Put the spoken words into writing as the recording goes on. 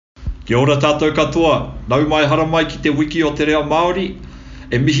Kia ora tātou katoa, nau mai hara mai ki te wiki o te reo Maori,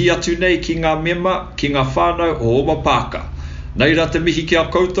 e mihi atu nei ki ngā mema, ki ngā whānau o Oma Pāka. Nei rā te mihi ki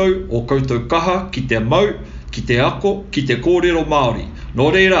a koutou, o koutou kaha, ki te mau, ki te ako, ki te kōrero Māori. Nō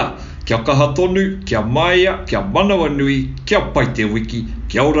reira, kia kaha tonu, kia maia, kia manawa nui, kia pai te wiki,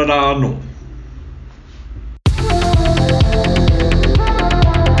 kia ora rā anō.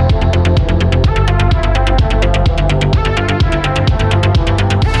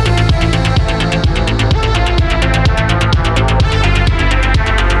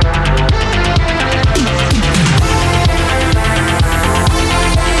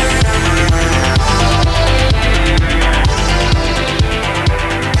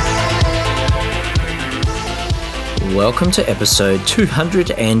 Welcome to episode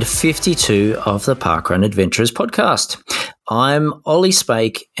 252 of the Parkrun Adventurers podcast. I'm Ollie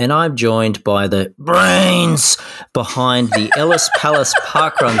Spake and I'm joined by the brains behind the Ellis Palace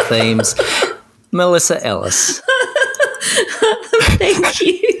Parkrun themes, Melissa Ellis. Thank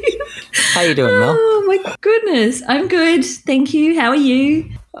you. How you doing, Mel? Oh, my goodness. I'm good. Thank you. How are you?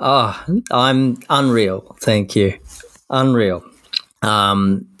 Oh, I'm unreal. Thank you. Unreal.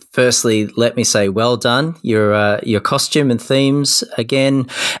 Firstly, let me say well done. Your costume and themes again,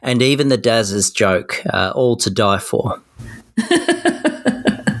 and even the Dazza's joke, all to die for.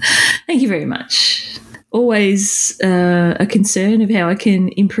 Thank you very much. Always a concern of how I can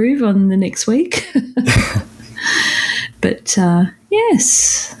improve on the next week. But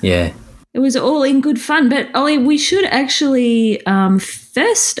yes. Yeah. It was all in good fun. But Ollie, we should actually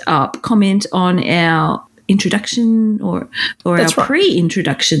first up comment on our introduction or That's our right.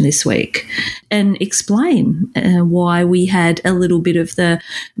 pre-introduction this week and explain why we had a little bit of the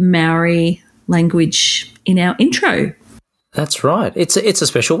Maori language in our intro. That's right. It's a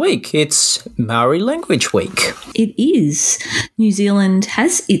special week. It's Maori Language Week. It is. New Zealand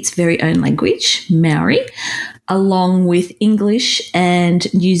has its very own language, Maori, along with English and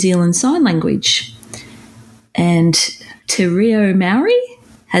New Zealand Sign Language. And Te Reo Maori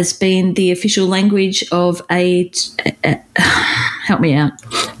has been the official language of help me out.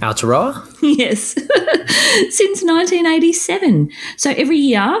 Aotearoa? Yes, since 1987. So every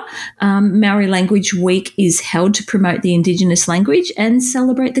year, Maori Language Week is held to promote the Indigenous language and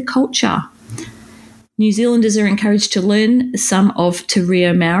celebrate the culture. New Zealanders are encouraged to learn some of Te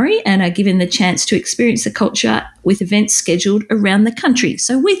Reo Maori and are given the chance to experience the culture with events scheduled around the country.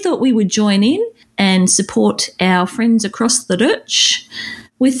 So we thought we would join in and support our friends across the ditch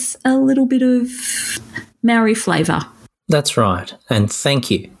with a little bit of Maori flavour. That's right. And thank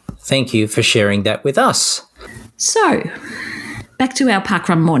you. Thank you for sharing that with us. So, back to our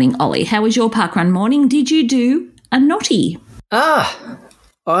parkrun morning, Ollie. How was your parkrun morning? Did you do a naughty?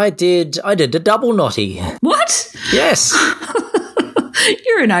 I did a double naughty. What? Yes.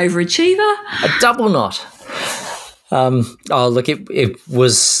 You're an overachiever. A double knot. Look, it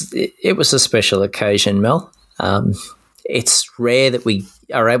was a special occasion, Mel. It's rare that we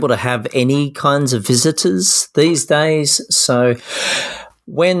are able to have any kinds of visitors these days. So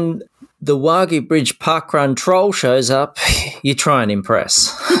when the Wagyu Bridge Parkrun troll shows up, you try and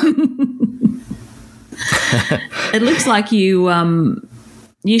impress. It looks like you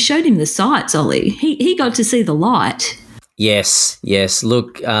showed him the sights, Ollie. He got to see the light. Yes.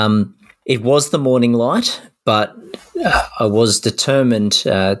 Look, it was the morning light, but I was determined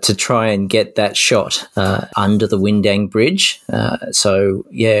to try and get that shot under the Windang Bridge. So,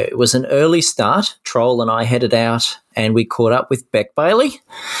 it was an early start. Troll and I headed out and we caught up with Beck Bailey,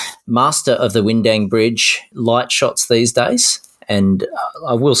 master of the Windang Bridge light shots these days. And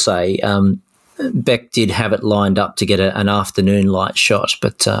I will say Beck did have it lined up to get an afternoon light shot,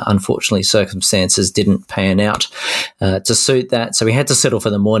 but unfortunately circumstances didn't pan out to suit that. So we had to settle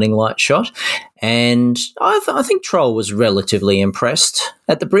for the morning light shot. And I think Troll was relatively impressed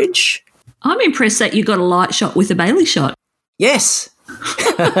at the bridge. I'm impressed that you got a light shot with a Bailey shot. Yes.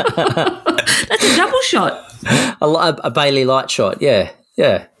 That's a double shot. A Bailey light shot, yeah.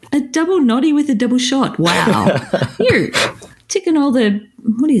 A double noddy with a double shot. Wow. You're ticking all the,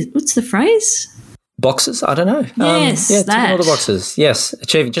 what's the phrase? Boxes? I don't know. Yes, ticking all the boxes. Yes,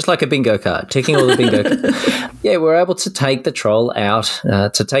 achieving, just like a bingo card, ticking all the bingo cards. Yeah, we were able to take the troll out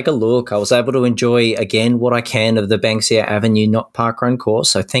to take a look. I was able to enjoy, again, what I can of the Banksia Avenue Not Parkrun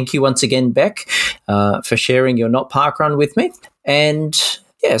course. So thank you once again, Beck, for sharing your Not Parkrun with me. And,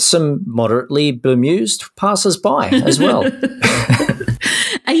 some moderately bemused passers-by as well.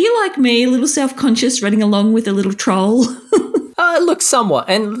 Are you like me, a little self-conscious, running along with a little troll? Look, somewhat.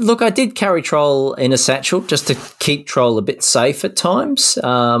 And look, I did carry Troll in a satchel just to keep Troll a bit safe at times.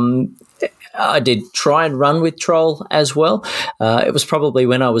 I did try and run with Troll as well. It was probably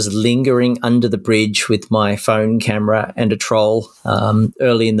when I was lingering under the bridge with my phone camera and a Troll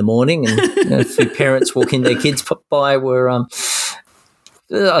early in the morning, and a few parents walking their kids by were,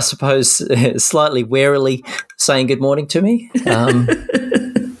 I suppose, slightly warily saying good morning to me.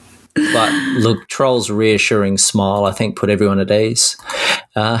 But look, Troll's reassuring smile, I think, put everyone at ease.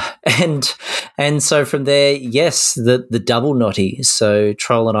 And so from there, yes, the double notty. So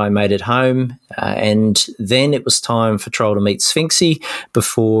Troll and I made it home, and then it was time for Troll to meet Sphinxy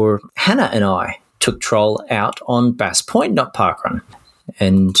before Hannah and I took Troll out on Bass Point, not Parkrun,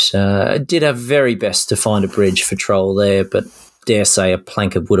 and did our very best to find a bridge for Troll there, but dare say a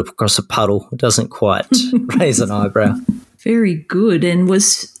plank of wood across a puddle doesn't quite raise an eyebrow. Very good. And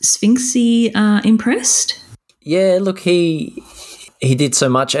was Sphinxy impressed? Yeah, look, he did so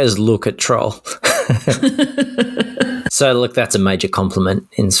much as look at Troll. So, look, that's a major compliment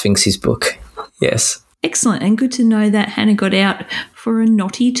in Sphinxy's book. Yes. Excellent. And good to know that Hannah got out for a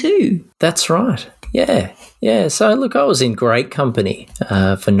notty too. That's right. Yeah. Yeah. So, look, I was in great company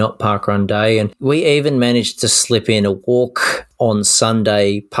for Not Parkrun Day, and we even managed to slip in a walk on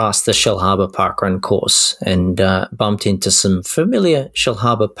Sunday past the Shell Harbour Parkrun course and bumped into some familiar Shell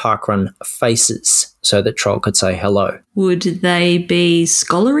Harbour Parkrun faces so that Troll could say hello. Would they be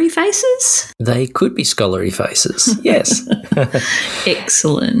scholarly faces? They could be scholarly faces, yes.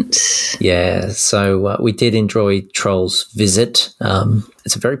 Excellent. Yeah, so we did enjoy Troll's visit.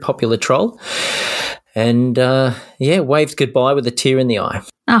 It's a very popular Troll. And, waved goodbye with a tear in the eye.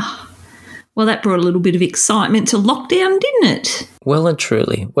 Ah, well, that brought a little bit of excitement to lockdown, didn't it? Well and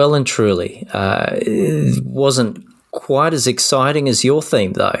truly. It wasn't quite as exciting as your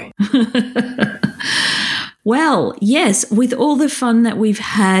theme, though. Well, yes, with all the fun that we've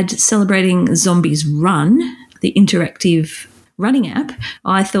had celebrating Zombies Run, the interactive running app,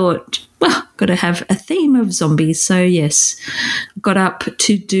 I thought, well, got to have a theme of zombies. So, yes, got up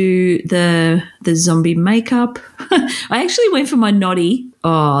to do the zombie makeup. I actually went for my noddy.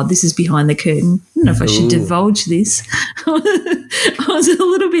 Oh, this is behind the curtain. I don't know if I should divulge this. I was a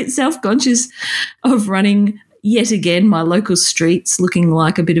little bit self-conscious of running yet again my local streets looking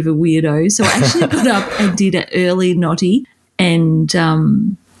like a bit of a weirdo. So I actually got up and did an early noddy and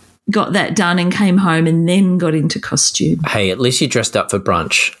got that done and came home and then got into costume. Hey, at least you dressed up for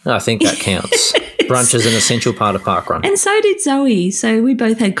brunch. I think that counts. Brunch is an essential part of parkrun. And so did Zoe. So we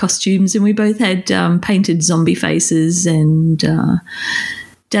both had costumes and we both had painted zombie faces, and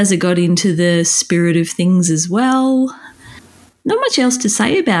Dazza got into the spirit of things as well. Not much else to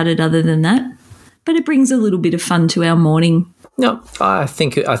say about it other than that, but it brings a little bit of fun to our morning. No, I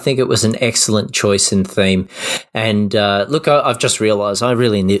think it was an excellent choice in theme. And look, I've just realised I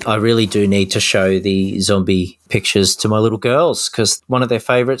really do need to show the zombie pictures to my little girls, because one of their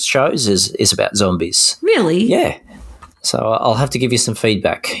favourite shows is about zombies. Really? Yeah. So I'll have to give you some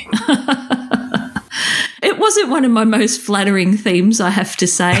feedback. It wasn't one of my most flattering themes, I have to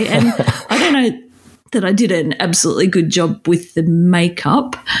say. And I don't know that I did an absolutely good job with the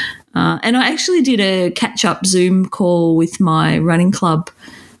makeup. And I actually did a catch-up Zoom call with my running club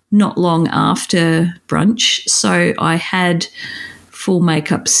not long after brunch. So I had full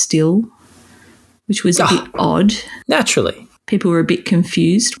makeup still, which was a bit odd. Naturally. People were a bit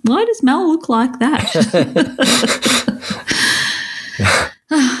confused. Why does Mel look like that?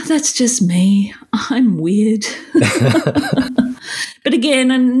 That's just me. I'm weird. But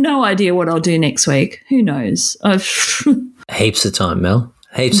again, no idea what I'll do next week. Who knows? Heaps of time, Mel.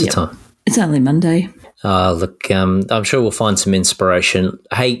 Heaps of time. It's only Monday. Look, I'm sure we'll find some inspiration.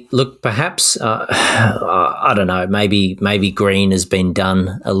 Hey, look, perhaps, I don't know, maybe green has been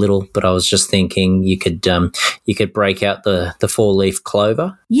done a little, but I was just thinking you could break out the 4-leaf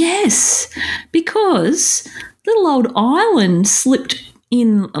clover. Yes, because little old Ireland slipped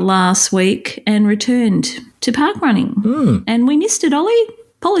in last week and returned to park running. And we missed it, Ollie.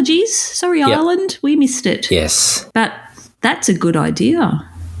 Apologies. Sorry, Ireland. We missed it. Yes. But that's a good idea. A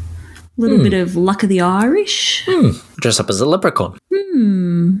little bit of luck of the Irish. Dress up as a leprechaun.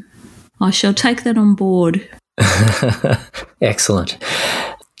 I shall take that on board. Excellent.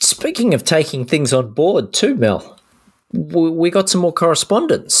 Speaking of taking things on board too, Mel, we got some more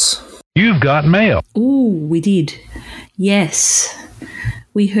correspondence. You've got mail. Ooh, we did. Yes.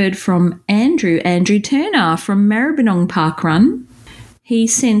 We heard from Andrew Turner from Maribyrnong Parkrun. He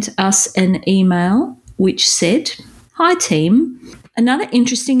sent us an email which said, "Hi team, another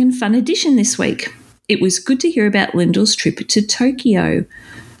interesting and fun edition this week. It was good to hear about Lyndall's trip to Tokyo.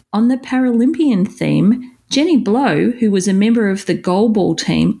 On the Paralympian theme, Jenny Blow, who was a member of the goalball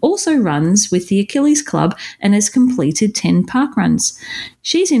team, also runs with the Achilles Club and has completed 10 park runs.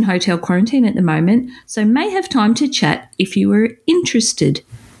 She's in hotel quarantine at the moment, so may have time to chat if you were interested.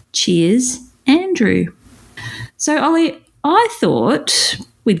 Cheers, Andrew. So, Ollie, I thought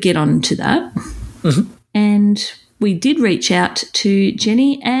we'd get on to that. Mm-hmm. And we did reach out to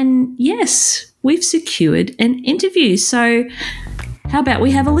Jenny, and yes, we've secured an interview. So how about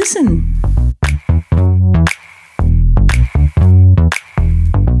we have a listen?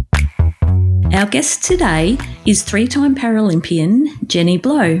 Our guest today is three-time Paralympian Jenny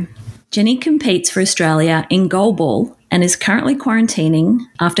Blow. Jenny competes for Australia in goalball and is currently quarantining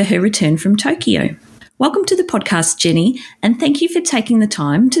after her return from Tokyo. Welcome to the podcast, Jenny, and thank you for taking the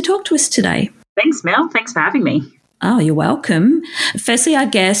time to talk to us today. Thanks, Mel. Thanks for having me. Oh, you're welcome. Firstly, I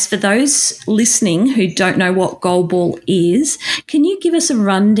guess, for those listening who don't know what goalball is, can you give us a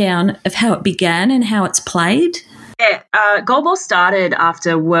rundown of how it began and how it's played? Yeah, goalball started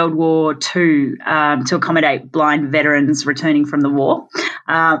after World War II to accommodate blind veterans returning from the war.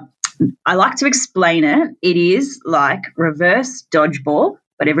 I like to explain it. It is like reverse dodgeball,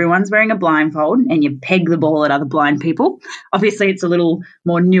 but everyone's wearing a blindfold and you peg the ball at other blind people. Obviously, it's a little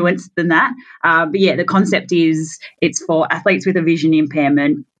more nuanced than that. But yeah, the concept is it's for athletes with a vision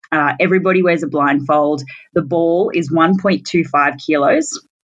impairment. Everybody wears a blindfold. The ball is 1.25 kilos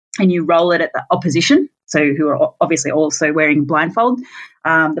and you roll it at the opposition, so who are obviously also wearing blindfold.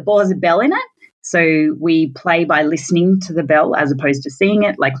 The ball has a bell in it. So we play by listening to the bell as opposed to seeing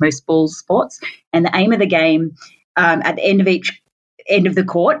it, like most ball sports. And the aim of the game at the end of each end of the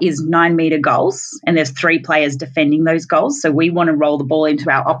court is 9-metre goals, and there's 3 players defending those goals. So we want to roll the ball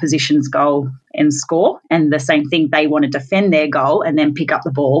into our opposition's goal and score, and the same thing, they want to defend their goal and then pick up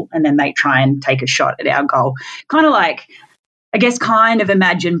the ball, and then they try and take a shot at our goal. Kind of like, I guess, kind of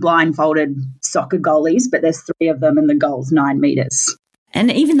imagine blindfolded soccer goalies, but there's 3 of them and the goal's 9 metres.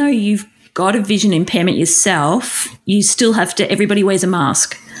 And even though you've got a vision impairment yourself, you still have to, everybody wears a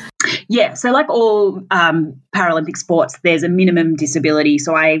mask. Yeah, so like all Paralympic sports, there's a minimum disability.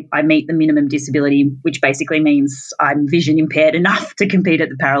 So I meet the minimum disability, which basically means I'm vision impaired enough to compete at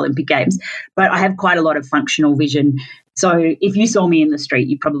the Paralympic Games. But I have quite a lot of functional vision. So if you saw me in the street,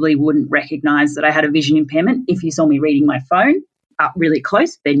 you probably wouldn't recognise that I had a vision impairment. If you saw me reading my phone up really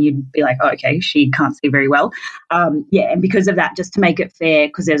close, then you'd be like, oh, okay, she can't see very well. And because of that, just to make it fair,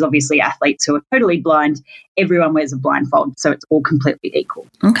 because there's obviously athletes who are totally blind, everyone wears a blindfold, so it's all completely equal.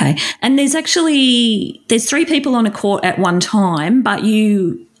 Okay. And there's 3 people on a court at one time, but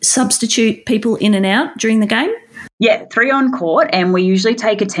you substitute people in and out during the game? Yeah, 3 on court, and we usually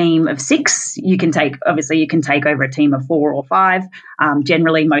take a team of 6. You can take over a team of 4 or 5.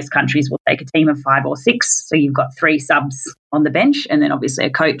 Generally, most countries will take a team of 5 or 6. So you've got 3 subs on the bench, and then obviously a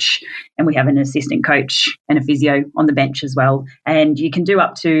coach, and we have an assistant coach and a physio on the bench as well. And you can do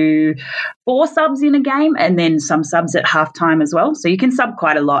up to 4 subs in a game, and then some subs at halftime as well. So you can sub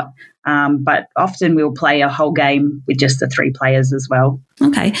quite a lot. But often we'll play a whole game with just the 3 players as well.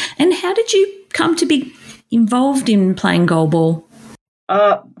 Okay. And how did you come to be involved in playing goalball?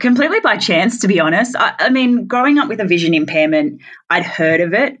 Completely by chance, to be honest. I mean, growing up with a vision impairment, I'd heard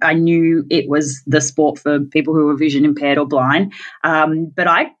of it. I knew it was the sport for people who were vision impaired or blind. But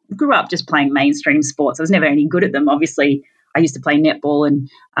I grew up just playing mainstream sports. I was never any good at them. Obviously, I used to play netball, and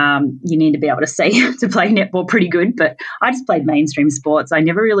you need to be able to see to play netball pretty good. But I just played mainstream sports. I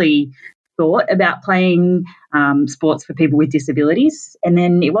never really thought about playing sports for people with disabilities. And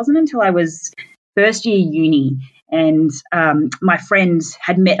then it wasn't until I was first year uni, and my friend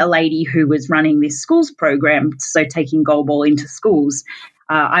had met a lady who was running this schools program, so taking goalball into schools.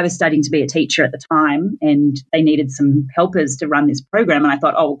 I was studying to be a teacher at the time, and they needed some helpers to run this program, and I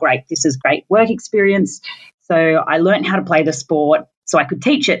thought, oh, great, this is great work experience. So I learned how to play the sport so I could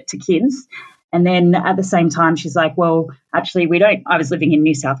teach it to kids. And then at the same time, she's like, well, actually, I was living in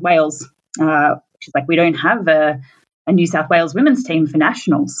New South Wales. She's like, we don't have a New South Wales women's team for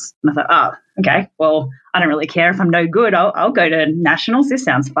nationals. And I thought, oh, okay, well, I don't really care if I'm no good. I'll go to nationals. This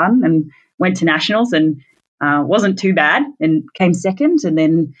sounds fun. And went to nationals and wasn't too bad and came second. And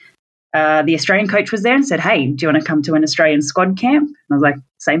then the Australian coach was there and said, hey, do you want to come to an Australian squad camp? And I was like,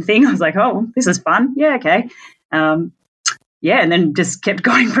 same thing. I was like, oh, this is fun. Yeah, okay. And then just kept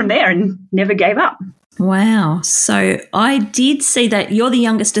going from there and never gave up. Wow. So I did see that you're the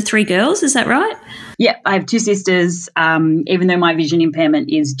youngest of 3 girls. Is that right? Yeah, I have 2 sisters. Even though my vision impairment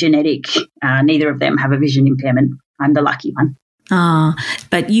is genetic, neither of them have a vision impairment. I'm the lucky one.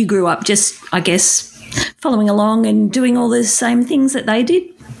 But you grew up just, I guess, following along and doing all the same things that they did?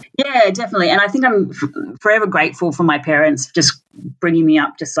 Yeah, definitely. And I think I'm forever grateful for my parents just bringing me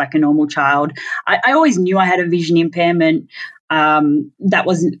up just like a normal child. I always knew I had a vision impairment. That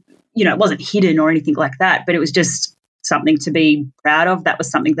wasn't, it wasn't hidden or anything like that, but it was just something to be proud of. That was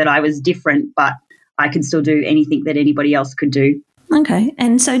something that I was different, but I could still do anything that anybody else could do. Okay.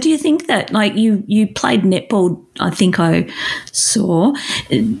 And so do you think that, like, you played netball, I think I saw,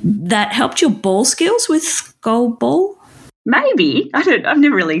 that helped your ball skills with goalball? Maybe. I've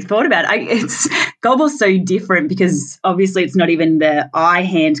never really thought about it. Goalball's so different because obviously it's not even the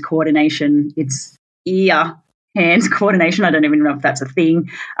eye-hand coordination, it's ear-hand coordination. I don't even know if that's a thing.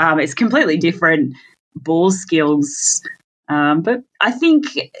 It's completely different ball skills. But I think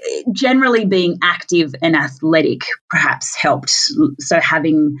generally being active and athletic perhaps helped. So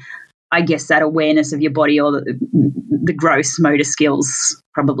having, I guess, that awareness of your body or the gross motor skills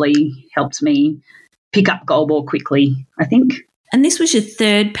probably helped me pick up goalball quickly, I think. And this was your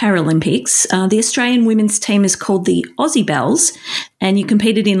third Paralympics. The Australian women's team is called the Aussie Belles, and you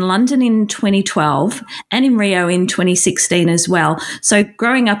competed in London in 2012 and in Rio in 2016 as well. So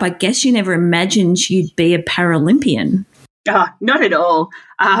growing up, I guess you never imagined you'd be a Paralympian. Not at all.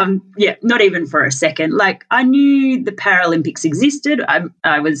 Not even for a second. Like, I knew the Paralympics existed.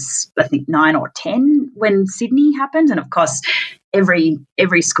 I was, I think, 9 or 10 when Sydney happened. And, of course, every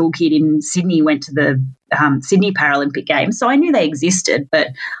school kid in Sydney went to the Sydney Paralympic Games. So I knew they existed, but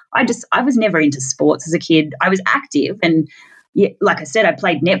I was never into sports as a kid. I was active and, like I said, I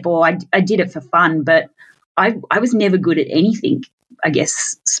played netball. I did it for fun, but I was never good at anything, I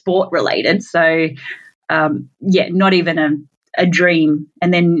guess, sport related. So not even a dream.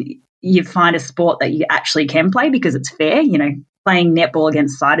 And then you find a sport that you actually can play because it's fair. Playing netball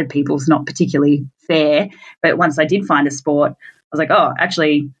against sighted people is not particularly fair. But once I did find a sport, I was like, oh,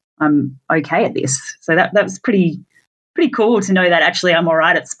 actually, I'm okay at this. So that was pretty cool to know that actually I'm all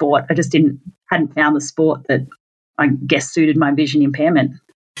right at sport. I just hadn't found the sport that I guess suited my vision impairment.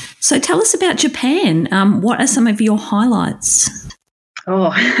 So tell us about Japan. What are some of your highlights?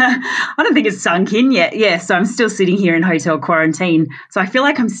 Oh, I don't think it's sunk in yet. Yeah, so I'm still sitting here in hotel quarantine. So I feel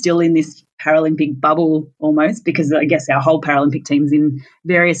like I'm still in this Paralympic bubble almost because I guess our whole Paralympic team's in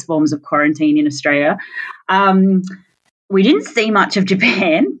various forms of quarantine in Australia. We didn't see much of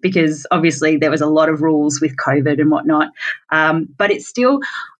Japan because obviously there was a lot of rules with COVID and whatnot. But it's still,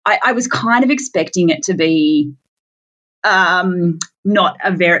 I was kind of expecting it to be not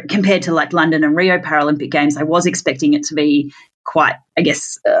a very, compared to like London and Rio Paralympic Games, I was expecting it to be quite, I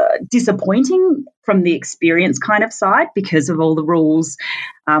guess, disappointing from the experience kind of side because of all the rules.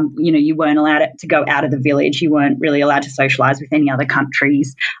 You weren't allowed to go out of the village. You weren't really allowed to socialise with any other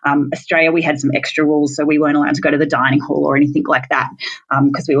countries. Australia, we had some extra rules, so we weren't allowed to go to the dining hall or anything like that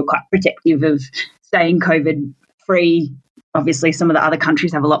because we were quite protective of staying COVID-free. Obviously, some of the other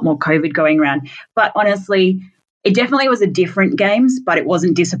countries have a lot more COVID going around. But honestly, it definitely was a different games, but it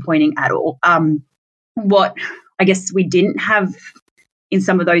wasn't disappointing at all. What I guess we didn't have in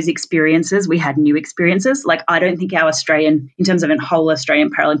some of those experiences, we had new experiences. Like, I don't think our Australian, in terms of a whole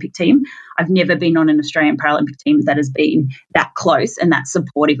Australian Paralympic team, I've never been on an Australian Paralympic team that has been that close and that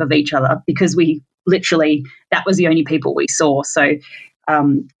supportive of each other because we literally, that was the only people we saw. So,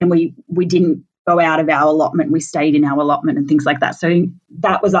 and we didn't go out of our allotment. We stayed in our allotment and things like that. So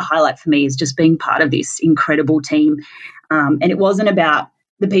that was a highlight for me, is just being part of this incredible team. And it wasn't about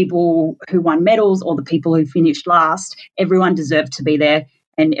the people who won medals or the people who finished last. Everyone deserved to be there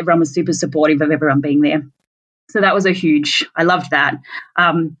and everyone was super supportive of everyone being there. So that was I loved that.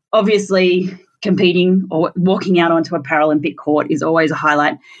 Obviously, competing or walking out onto a Paralympic court is always a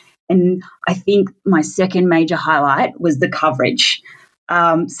highlight. And I think my second major highlight was the coverage.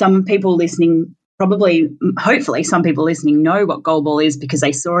 Some people listening, hopefully some people listening know what goalball is because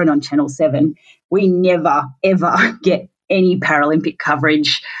they saw it on Channel 7. We never, ever get any Paralympic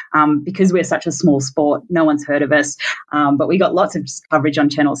coverage because we're such a small sport. No one's heard of us. But we got lots of coverage on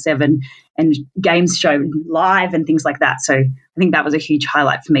Channel 7 and games shown live and things like that. So I think that was a huge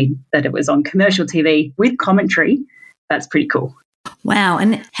highlight for me, that it was on commercial TV with commentary. That's pretty cool. Wow.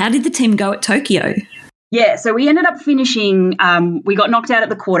 And how did the team go at Tokyo? Yeah, so we ended up finishing, we got knocked out at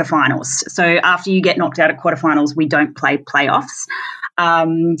the quarterfinals. So after you get knocked out at quarterfinals, we don't play playoffs.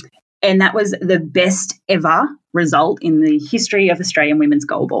 And that was the best ever result in the history of Australian women's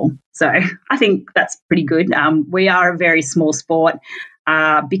goalball. So I think that's pretty good. We are a very small sport.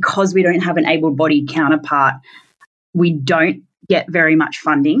 Because we don't have an able-bodied counterpart, we don't get very much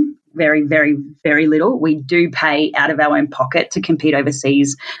funding. Very, very, very little. We do pay out of our own pocket to compete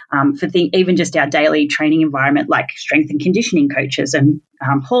overseas for even just our daily training environment, like strength and conditioning coaches and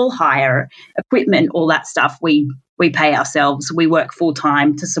hall hire, equipment, all that stuff. We pay ourselves. We work full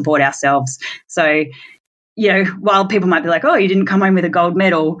time to support ourselves. So while people might be like, oh, you didn't come home with a gold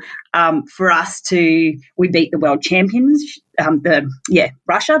medal, for us we beat the world champions,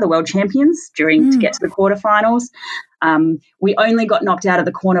 Russia, the world champions, to get to the quarterfinals. We only got knocked out of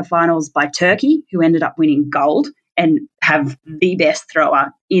the quarterfinals by Turkey, who ended up winning gold and have the best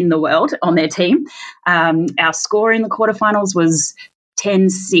thrower in the world on their team. Our score in the quarterfinals was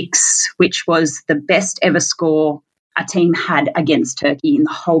 10-6, which was the best ever score a team had against Turkey in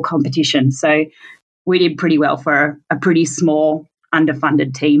the whole competition. So we did pretty well for a pretty small,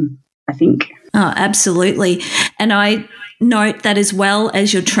 underfunded team, I think. Oh, absolutely. And I note that as well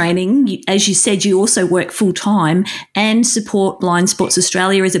as your training, as you said, you also work full-time and support Blind Sports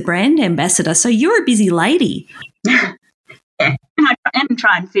Australia as a brand ambassador. So you're a busy lady. Yeah. And I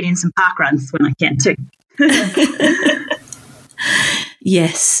try and fit in some park runs when I can too.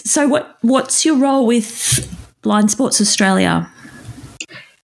 Yes. So what's your role with Blind Sports Australia?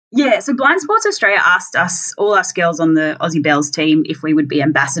 Yeah, so Blind Sports Australia asked us, all us girls on the Aussie Belles team, if we would be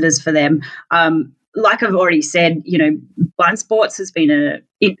ambassadors for them. Like I've already said, blind sports has been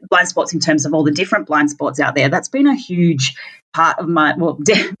blind sports in terms of all the different blind sports out there. That's been a huge part of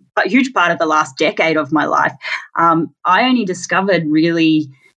a huge part of the last decade of my life. I only discovered really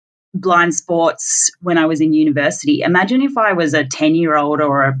blind sports when I was in university. Imagine if I was a 10-year-old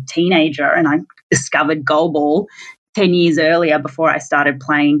or a teenager and I discovered goalball 10 years earlier before I started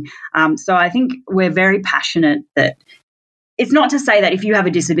playing. So I think we're very passionate that it's not to say that if you have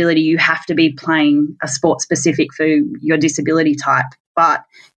a disability, you have to be playing a sport specific for your disability type. But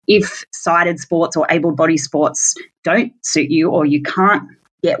if sighted sports or able-bodied sports don't suit you or you can't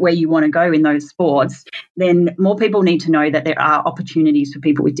get where you want to go in those sports, then more people need to know that there are opportunities for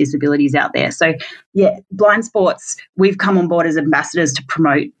people with disabilities out there. So, yeah, blind sports, we've come on board as ambassadors to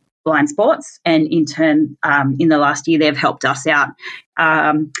promote blind sports, and in turn, in the last year, they've helped us out,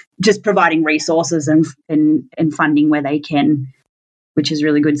 just providing resources and funding where they can, which is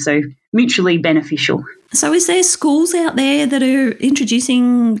really good. So mutually beneficial. So is there schools out there that are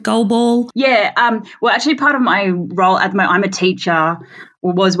introducing goalball? Yeah, well, actually part of my role at the moment, I'm a teacher,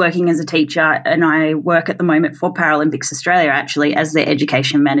 or was working as a teacher, and I work at the moment for Paralympics Australia actually as their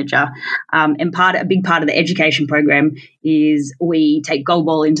education manager. And a big part of the education program is we take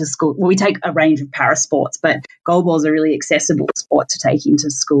goalball into school. Well, we take a range of para sports, but goalball is a really accessible sport to take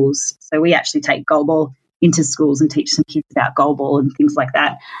into schools. So we actually take goalball into schools and teach some kids about goalball and things like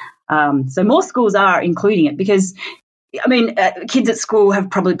that. So more schools are including it because, kids at school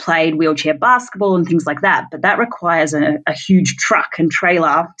have probably played wheelchair basketball and things like that, but that requires a huge truck and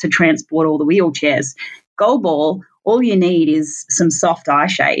trailer to transport all the wheelchairs. Goalball, all you need is some soft eye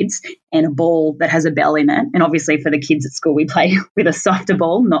shades and a ball that has a bell in it. And obviously for the kids at school, we play with a softer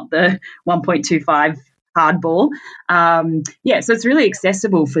ball, not the 1.25 hard ball. So it's really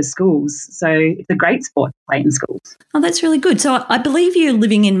accessible for schools. So it's a great sport to play in schools. Oh, that's really good. So I believe you're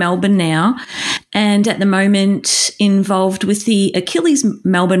living in Melbourne now and at the moment involved with the Achilles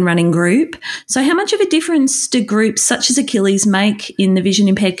Melbourne running group. So how much of a difference do groups such as Achilles make in the vision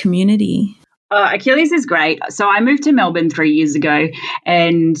impaired community? Achilles is great. So I moved to Melbourne 3 years ago,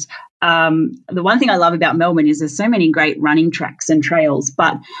 and the one thing I love about Melbourne is there's so many great running tracks and trails.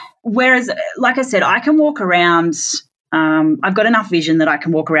 But whereas, like I said, I can walk around. I've got enough vision that I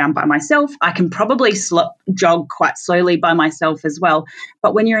can walk around by myself. I can probably jog quite slowly by myself as well.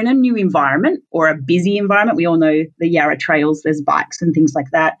 But when you're in a new environment or a busy environment, we all know the Yarra trails, there's bikes and things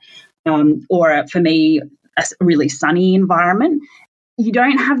like that. Or for me, a really sunny environment, you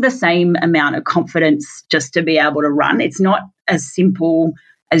don't have the same amount of confidence just to be able to run. It's not as simple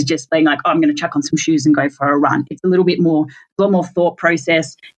as just being like, oh, I'm going to chuck on some shoes and go for a run. It's a lot more thought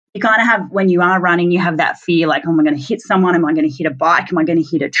process. You kind of have, when you are running, you have that fear like, oh, am I going to hit someone? Am I going to hit a bike? Am I going to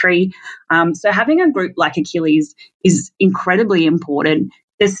hit a tree? So having a group like Achilles is incredibly important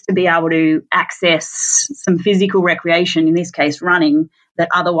just to be able to access some physical recreation, in this case running, that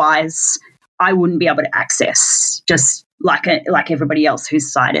otherwise I wouldn't be able to access just like everybody else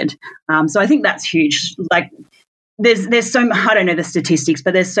who's sighted. So I think that's huge. Like there's so, I don't know the statistics,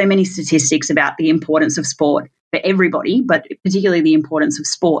 but there's so many statistics about the importance of sport for everybody, but particularly the importance of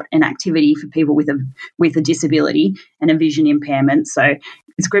sport and activity for people with a disability and a vision impairment. So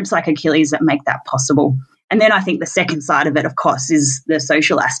it's groups like Achilles that make that possible. And then I think the second side of it, of course, is the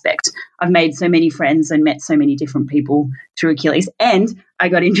social aspect. I've made so many friends and met so many different people through Achilles, and I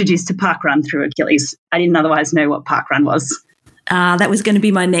got introduced to parkrun through Achilles. I didn't otherwise know what parkrun was. That was going to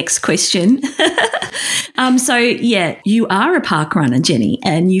be my next question. So, yeah, you are a park runner, Jenny,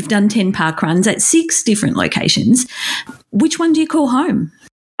 and you've done 10 park runs at 6 different locations. Which one do you call home?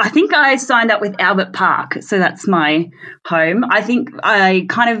 I think I signed up with Albert Park, so that's my home. I think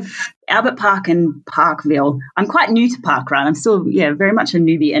Albert Park and Parkville. I'm quite new to parkrun. I'm still, very much a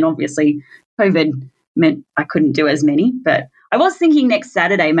newbie, and obviously COVID meant I couldn't do as many. But I was thinking next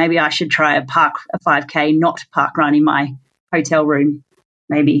Saturday maybe I should try a 5K, not parkrun in my hotel room,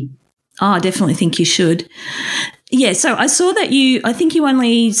 maybe. Oh, I definitely think you should. Yeah, so I saw that I think you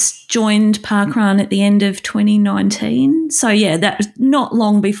only joined parkrun at the end of 2019. So, yeah, that was not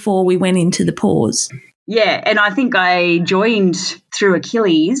long before we went into the pause. Yeah, and I think I joined through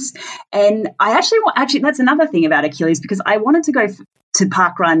Achilles. And I actually that's another thing about Achilles, because I wanted to go to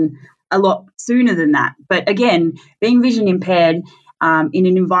parkrun a lot sooner than that. But again, being vision impaired in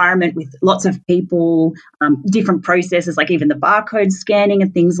an environment with lots of people, different processes, like even the barcode scanning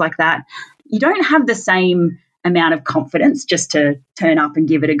and things like that, you don't have the same amount of confidence just to turn up and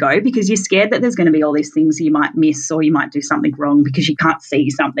give it a go, because you're scared that there's going to be all these things you might miss, or you might do something wrong because you can't see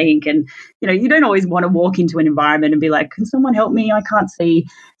something. And, you don't always want to walk into an environment and be like, can someone help me? I can't see.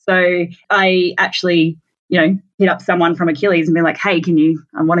 So I actually, hit up someone from Achilles and be like, hey,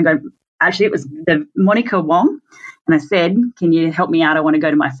 I want to go. Actually, it was the Monica Wong. And I said, can you help me out? I want to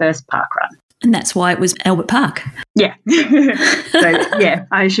go to my first parkrun. And that's why it was Albert Park. Yeah. So, yeah,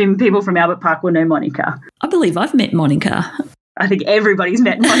 I assume people from Albert Park will know Monica. I believe I've met Monica. I think everybody's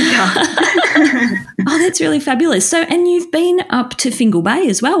met Monica. Oh, that's really fabulous. So, and you've been up to Fingal Bay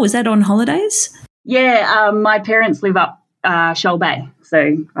as well. Was that on holidays? Yeah, my parents live up Shoal Bay.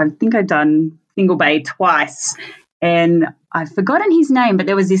 So I think I've done Fingal Bay twice. And I've forgotten his name, but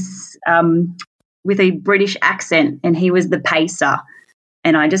there was this with a British accent, and he was the pacer.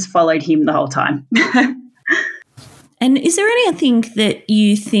 And I just followed him the whole time. And is there anything that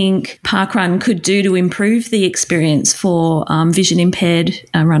you think parkrun could do to improve the experience for vision impaired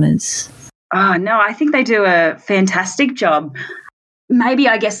runners? Oh, no, I think they do a fantastic job. Maybe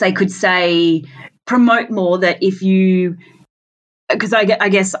I guess they could say promote more that if you, because I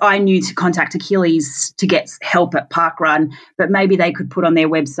guess I knew to contact Achilles to get help at parkrun, but maybe they could put on their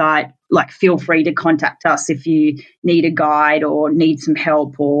website, like, feel free to contact us if you need a guide or need some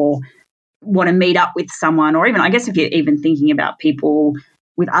help or want to meet up with someone, or even, I guess, if you're even thinking about people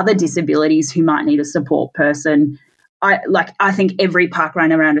with other disabilities who might need a support person. I think every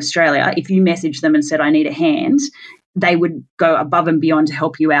parkrun around Australia, if you message them and said, I need a hand, they would go above and beyond to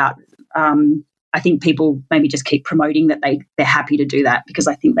help you out. I think people maybe just keep promoting that they're happy to do that, because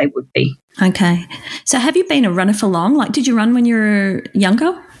I think they would be. Okay. So have you been a runner for long? Like, did you run when you were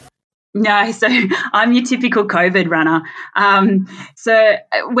younger? No, so I'm your typical COVID runner. So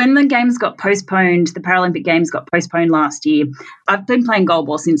when the games got postponed, the Paralympic Games got postponed last year, I've been playing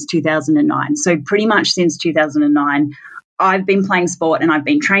goalball since 2009. So pretty much since 2009, I've been playing sport and I've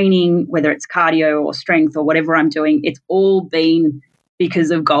been training, whether it's cardio or strength or whatever I'm doing. It's all been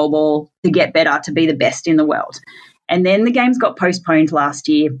because of goalball, to get better, to be the best in the world. And then the games got postponed last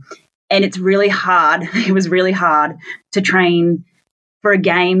year, and it's really hard. It was really hard to train for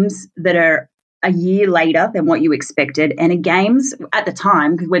games that are a year later than what you expected, and a games at the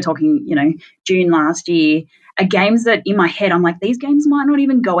time, because we're talking, June last year, are games that in my head I'm like, these games might not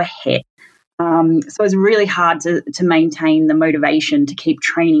even go ahead. So it was really hard to maintain the motivation to keep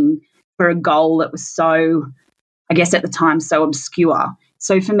training for a goal that was so, I guess at the time, so obscure.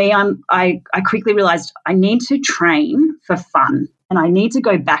 So for me, I quickly realized I need to train for fun, and I need to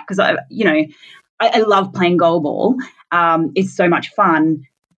go back, because I love playing goalball. It's so much fun,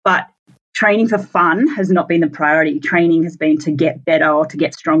 but training for fun has not been the priority. Training has been to get better or to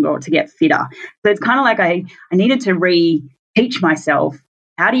get stronger or to get fitter. So it's kind of like I needed to re-teach myself,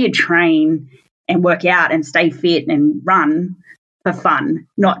 how do you train and work out and stay fit and run for fun,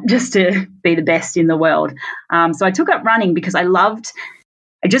 not just to be the best in the world. So I took up running because I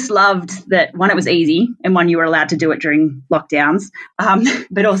just loved that, one, it was easy, and one, you were allowed to do it during lockdowns,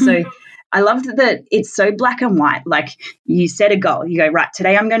 but also I loved that it's so black and white. Like, you set a goal, you go, right,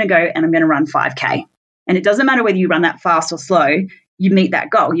 today I'm going to go and I'm going to run 5K. And it doesn't matter whether you run that fast or slow, you meet that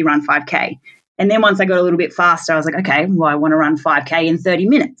goal, you run 5K. And then once I got a little bit faster, I was like, okay, well, I want to run 5K in 30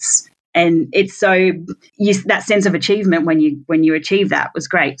 minutes. And it's so, that sense of achievement when you achieve that was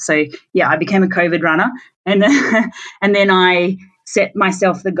great. So yeah, I became a COVID runner, and then I set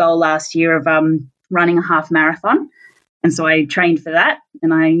myself the goal last year of running a half marathon. And so I trained for that,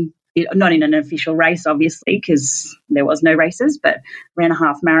 and not in an official race, obviously, because there was no races, but ran a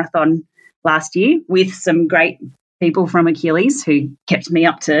half marathon last year with some great people from Achilles who kept me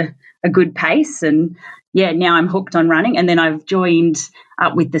up to a good pace. And yeah, now I'm hooked on running. And then I've joined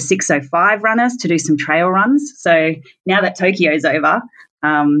up with the 605 runners to do some trail runs. So now that Tokyo's over,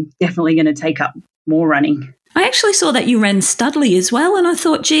 definitely going to take up more running. I actually saw that you ran Studley as well, and I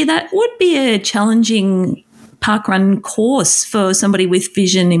thought, gee, that would be a challenging parkrun course for somebody with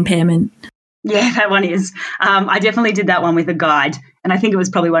vision impairment. Yeah, that one is. I definitely did that one with a guide, and I think it was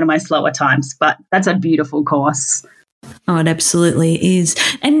probably one of my slower times, but that's a beautiful course. Oh, it absolutely is.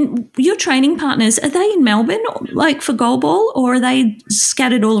 And your training partners, are they in Melbourne, like for goalball, or are they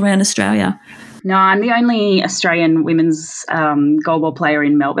scattered all around Australia? No, I'm the only Australian women's goalball player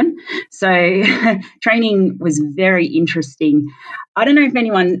in Melbourne. So training was very interesting. I don't know if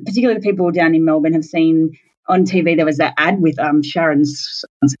anyone, particularly the people down in Melbourne, have seen on TV there was that ad with Sharon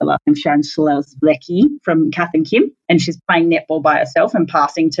Schlecky from Kath and Kim, and she's playing netball by herself and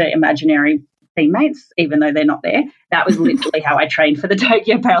passing to imaginary teammates, even though they're not there. That was literally how I trained for the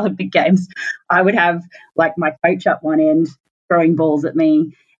Tokyo Paralympic Games. I would have like my coach up one end throwing balls at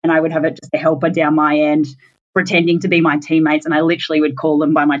me, and I would have just a helper down my end pretending to be my teammates, and I literally would call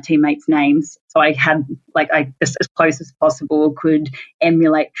them by my teammates' names. So I had I just as close as possible could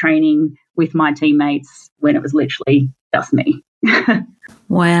emulate training with my teammates when it was literally just me.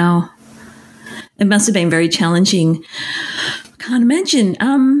 Wow. It must have been very challenging. Can't imagine.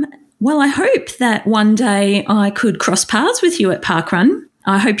 Well, I hope that one day I could cross paths with you at Parkrun.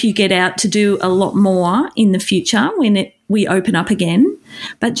 I hope you get out to do a lot more in the future when we open up again.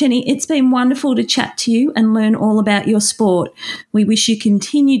 But Jenny, it's been wonderful to chat to you and learn all about your sport. We wish you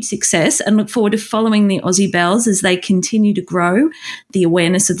continued success and look forward to following the Aussie Belles as they continue to grow the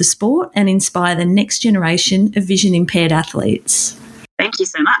awareness of the sport and inspire the next generation of vision impaired athletes. Thank you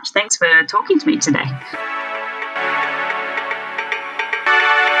so much. Thanks for talking to me today.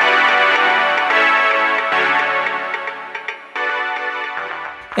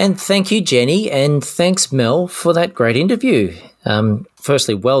 And thank you, Jenny, and thanks, Mel, for that great interview.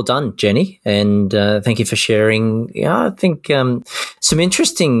 Firstly, well done, Jenny, and thank you for sharing, I think, some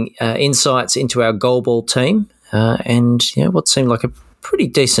interesting insights into our goalball team and what seemed like a pretty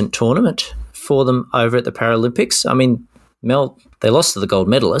decent tournament for them over at the Paralympics. I mean, Mel, they lost to the gold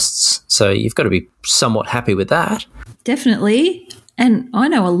medalists, so you've got to be somewhat happy with that. Definitely. And I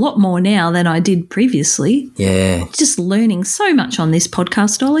know a lot more now than I did previously. Yeah. Just learning so much on this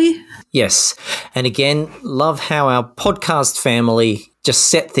podcast, Ollie. Yes. And again, love how our podcast family just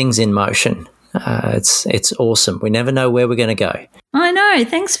set things in motion. It's awesome. We never know where we're going to go. I know.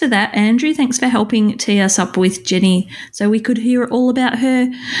 Thanks for that, Andrew. Thanks for helping tee us up with Jenny so we could hear all about her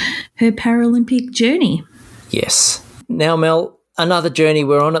Paralympic journey. Yes. Now, Mel, another journey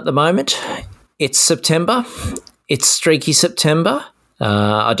we're on at the moment. It's September. It's streaky September.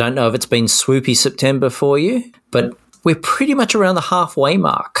 I don't know if it's been swoopy September for you, but we're pretty much around the halfway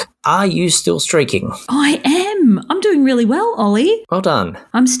mark. Are you still streaking? I am. I'm doing really well, Ollie. Well done.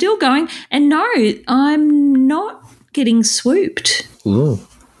 I'm still going. And no, I'm not getting swooped. Ooh.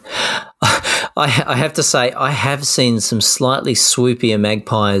 I have to say, I have seen some slightly swoopier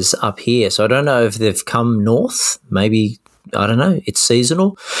magpies up here, so I don't know if they've come north, maybe. I don't know. It's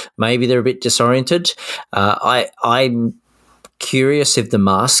seasonal. Maybe they're a bit disoriented. I'm curious if the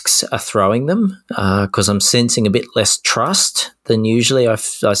masks are throwing them because I'm sensing a bit less trust than usually I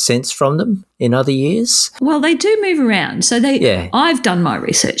sense from them in other years. Well, they do move around. So I've done my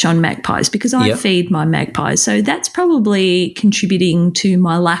research on magpies because I feed my magpies. So that's probably contributing to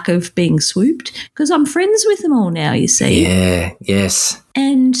my lack of being swooped because I'm friends with them all now, you see. Yeah, yes.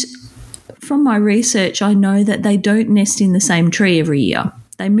 And from my research, I know that they don't nest in the same tree every year.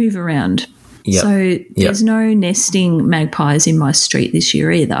 They move around. Yep. So there's no nesting magpies in my street this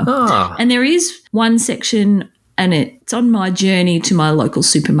year either. Oh. And there is one section, and it's on my journey to my local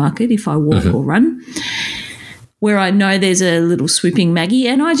supermarket if I walk or run, where I know there's a little swooping Maggie,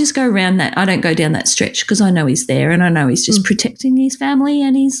 and I just go around that. I don't go down that stretch because I know he's there and I know he's just protecting his family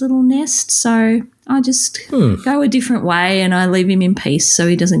and his little nest. So I just go a different way and I leave him in peace so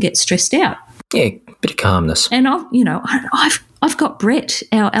he doesn't get stressed out. Yeah, bit of calmness. And I've got Brett,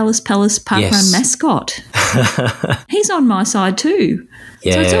 our Alice Palace Parkrun mascot. He's on my side too.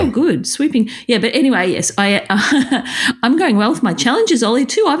 Yeah. So it's all good, swooping. Yeah, but anyway, yes, I'm going well with my challenges, Ollie,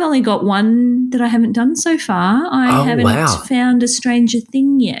 too. I've only got one that I haven't done so far. I haven't found a stranger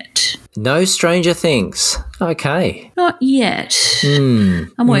thing yet. No stranger things. Okay. Not yet.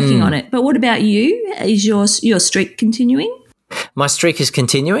 I'm working on it. But what about you? Is your streak continuing? My streak is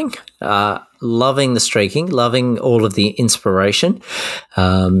continuing. Loving the streaking, loving all of the inspiration,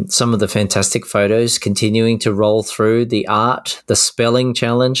 some of the fantastic photos continuing to roll through, the art, the spelling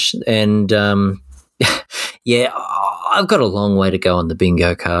challenge, and I've got a long way to go on the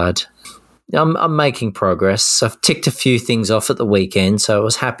bingo card. I'm making progress. I've ticked a few things off at the weekend, so I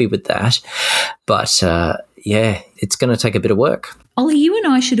was happy with that. But, it's going to take a bit of work. Ollie, you and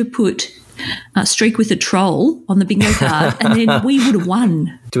I should have put streak with a troll on the bingo card, and then we would have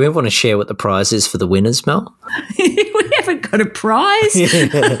won. Do we ever want to share what the prize is for the winners, Mel? We haven't got a prize.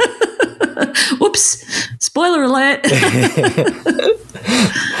 Whoops. Spoiler alert.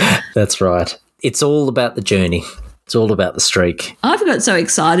 That's right. It's all about the journey. It's all about the streak. I've got so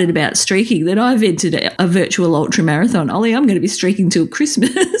excited about streaking that I've entered a virtual ultra marathon. Ollie, I'm going to be streaking till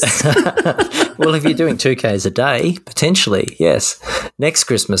Christmas. Well, if you're doing 2Ks a day, potentially, yes. Next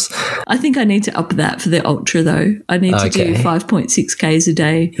Christmas. I think I need to up that for the ultra, though. I need to do 5.6 Ks a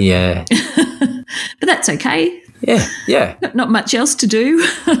day. Yeah. But that's okay. Yeah. Not much else to do.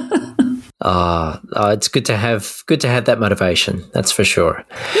 It's good to have that motivation. That's for sure.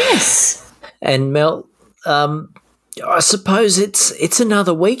 Yes. And Mel, I suppose it's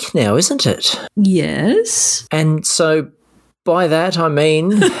another week now, isn't it? Yes. And so by that I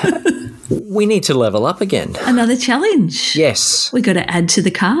mean we need to level up again. Another challenge. Yes. We got to add to the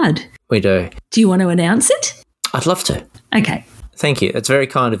card. We do. Do you want to announce it? I'd love to. Okay. Thank you. It's very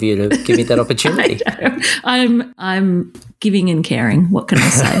kind of you to give me that opportunity. I'm giving and caring. What can I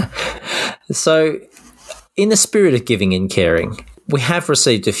say? So, in the spirit of giving and caring, we have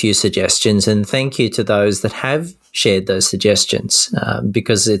received a few suggestions, and thank you to those that have shared those suggestions,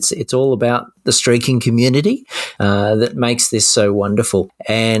 because it's all about the streaking community that makes this so wonderful.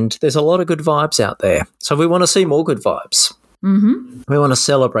 And there's a lot of good vibes out there. So we want to see more good vibes. Mm-hmm. We want to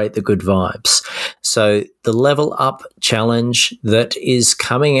celebrate the good vibes. So the Level Up Challenge that is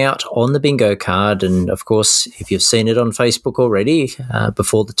coming out on the bingo card, and of course, if you've seen it on Facebook already,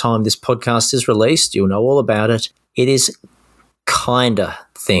 before the time this podcast is released, you'll know all about it. It is kinda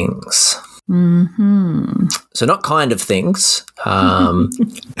things. Mm-hmm. So not kind of things,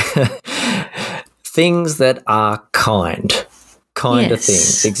 things that are kind of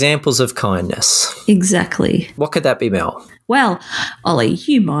things, examples of kindness. Exactly. What could that be, Mel? Well, Ollie,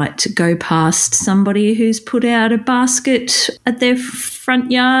 you might go past somebody who's put out a basket at their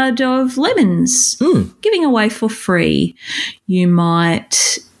front yard of lemons, giving away for free. You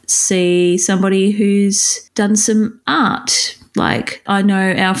might see somebody who's done some art. Like, I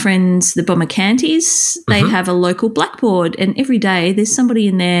know our friends, the Bombercanties, they have a local blackboard, and every day there's somebody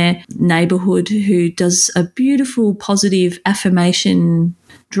in their neighbourhood who does a beautiful, positive affirmation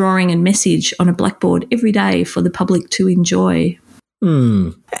drawing and message on a blackboard every day for the public to enjoy.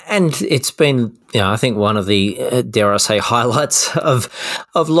 And it's been, I think one of the, dare I say, highlights of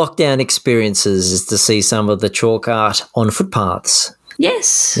lockdown experiences is to see some of the chalk art on footpaths.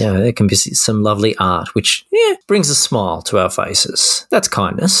 Yes. Yeah, there can be some lovely art, which brings a smile to our faces. That's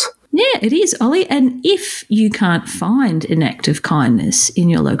kindness. Yeah, it is, Ollie. And if you can't find an act of kindness in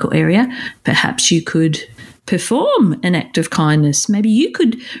your local area, perhaps you could perform an act of kindness. Maybe you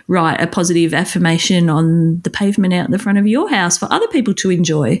could write a positive affirmation on the pavement out the front of your house for other people to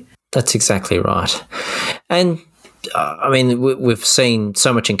enjoy. That's exactly right. And I mean, we've seen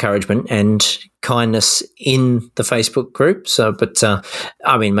so much encouragement and kindness in the Facebook group. So, but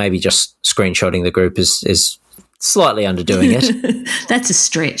I mean, maybe just screenshotting the group is slightly underdoing it. That's a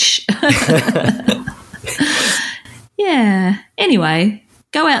stretch. Yeah. Anyway,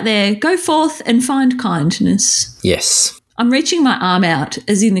 go out there, go forth and find kindness. Yes. I'm reaching my arm out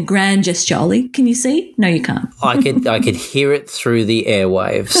as in the grand gesture, Ollie. Can you see? No, you can't. I could hear it through the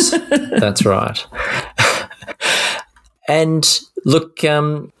airwaves. That's right. And look,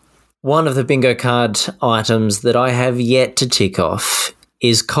 one of the bingo card items that I have yet to tick off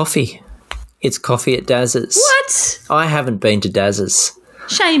is coffee. It's coffee at Dazza's. What? I haven't been to Dazza's.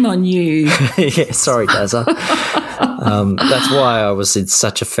 Shame on you. Yeah, sorry, Dazza. That's why I was in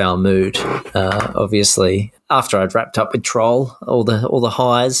such a foul mood, obviously, after I'd wrapped up with Troll, all the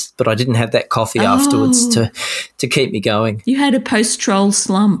highs, but I didn't have that coffee afterwards to keep me going. You had a post-Troll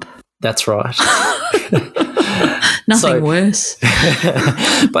slump. That's right. Nothing worse.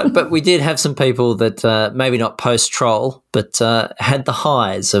 But we did have some people that maybe not post-Troll, but had the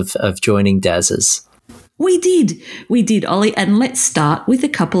highs of joining Dazza's. We did, Ollie, and let's start with a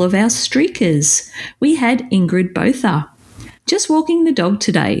couple of our streakers. We had Ingrid Botha. Just walking the dog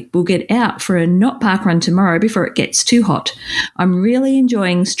today. We'll get out for a not park run tomorrow before it gets too hot. I'm really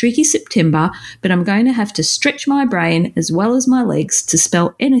enjoying streaky September, but I'm going to have to stretch my brain as well as my legs to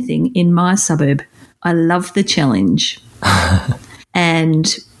spell anything in my suburb. I love the challenge.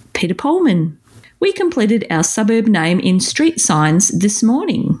 And Peter Pullman. We completed our suburb name in street signs this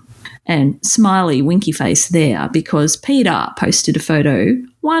morning. And smiley winky face there because Peter posted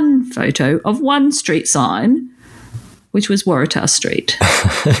one photo of one street sign, which was Waratah Street.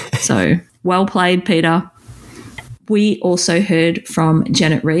 So well played, Peter. We also heard from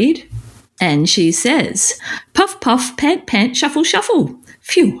Janet Reid And she says, puff, puff, pant, pant, shuffle, shuffle.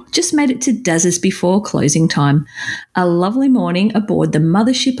 Phew, just made it to Dazza's before closing time. A lovely morning aboard the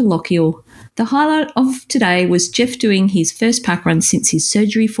mothership Lochiel. The highlight of today was Jeff doing his first parkrun since his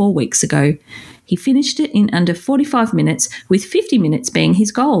surgery 4 weeks ago. He finished it in under 45 minutes, with 50 minutes being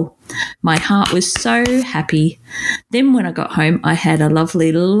his goal. My heart was so happy. Then when I got home, I had a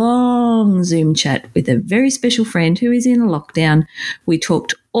lovely long Zoom chat with a very special friend who is in lockdown. We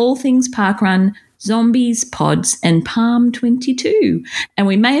talked all things parkrun, zombies, pods, and Palm 22, and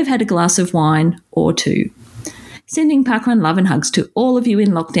we may have had a glass of wine or two. Sending parkrun love and hugs to all of you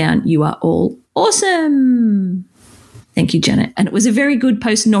in lockdown. You are all awesome. Thank you, Janet. And it was a very good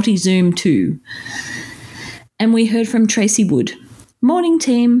post-naughty Zoom too. And we heard from Tracy Wood. Morning,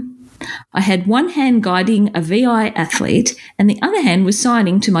 team. I had one hand guiding a VI athlete and the other hand was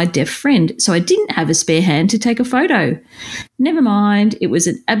signing to my deaf friend, so I didn't have a spare hand to take a photo. Never mind, it was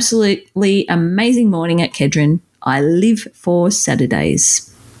an absolutely amazing morning at Kedron. I live for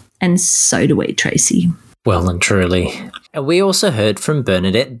Saturdays. And so do we, Tracy. Well and truly. And we also heard from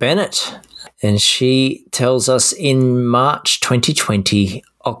Bernadette Bennett. And she tells us in March 2020,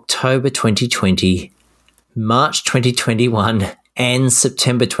 October 2020, March 2021 and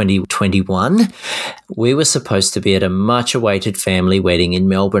September 2021, we were supposed to be at a much-awaited family wedding in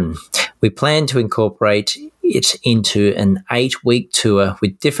Melbourne. We planned to incorporate it into an 8-week tour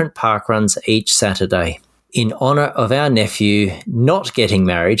with different parkruns each Saturday. In honour of our nephew not getting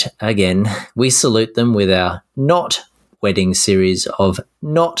married again, we salute them with our Not Wedding series of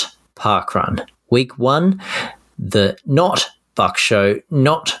Not Parkrun. Week 1, the Not Buck Show,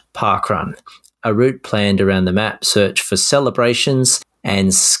 Not Parkrun. A route planned around the map search for celebrations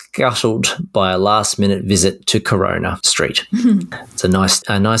and scuttled by a last-minute visit to Corona Street. It's a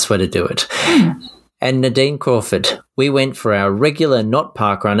nice way to do it. And Nadine Crawford, we went for our regular Not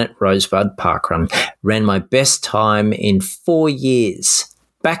Parkrun at Rosebud Parkrun. Ran my best time in 4 years.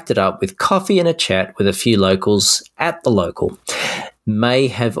 Backed it up with coffee and a chat with a few locals at the local. May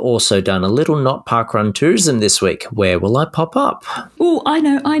have also done a little Not Parkrun tourism this week. Where will I pop up? Oh, I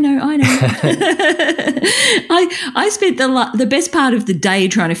know. I spent the best part of the day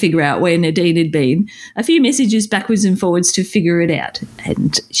trying to figure out where Nadine had been. A few messages backwards and forwards to figure it out.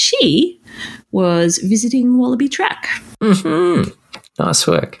 And she was visiting Wallaby Track. Mm-hmm. Nice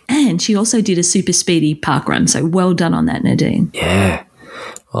work. And she also did a super speedy parkrun. So well done on that, Nadine. Yeah,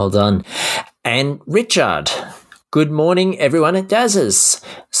 well done. And Richard, good morning, everyone at Dazza's.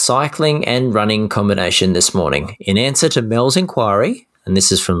 Cycling and running combination this morning. In answer to Mel's inquiry, and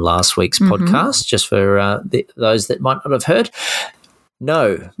this is from last week's podcast, just for those that might not have heard,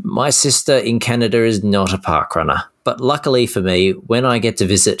 no, my sister in Canada is not a parkrunner. But luckily for me, when I get to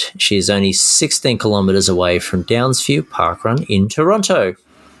visit, she is only 16 kilometres away from Downsview Parkrun in Toronto.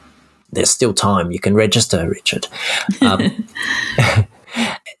 There's still time. You can register, Richard.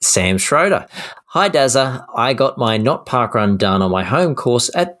 Sam Schroeder. Hi, Dazza. I got my Not Parkrun done on my home course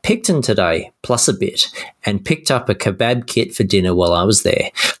at Picton today, plus a bit, and picked up a kebab kit for dinner while I was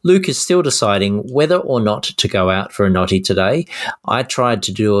there. Luke is still deciding whether or not to go out for a notty today. I tried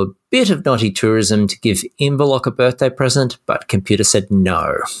to do a bit of notty tourism to give Inverloch a birthday present, but computer said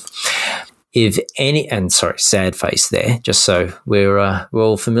no. If any, and sorry, sad face there, just so we're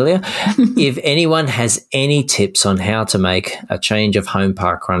all familiar. If anyone has any tips on how to make a change of home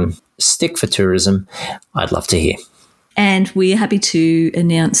parkrun stick for tourism, I'd love to hear. And we're happy to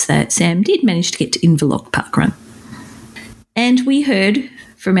announce that Sam did manage to get to Inverloch Parkrun. And we heard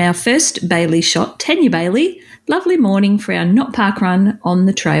from our first Bailey shot, Tanya Bailey. Lovely morning for our Not Parkrun on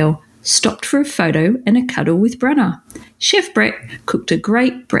the trail. Stopped for a photo and a cuddle with Brunner. Chef Brett cooked a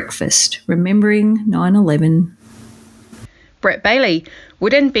great breakfast, remembering 9/11. Brett Bailey,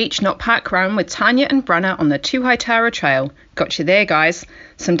 Woodend Beach Not Parkrun with Tanya and Brunner on the Two High Tower Trail. Got you there, guys.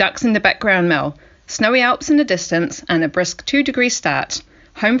 Some ducks in the background, Mel. Snowy Alps in the distance and a brisk 2-degree start.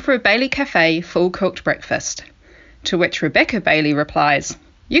 Home for a Bailey Cafe full-cooked breakfast. To which Rebecca Bailey replies,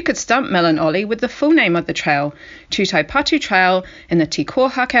 you could stump Mel and Ollie with the full name of the trail, Tutaipatu Trail in the Te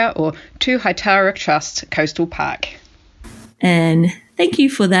Kohaka or Two Haitara Trust Coastal Park. And thank you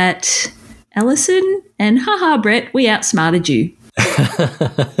for that, Alison. And haha, Brett, we outsmarted you.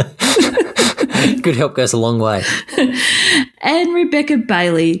 Good help goes a long way. And Rebecca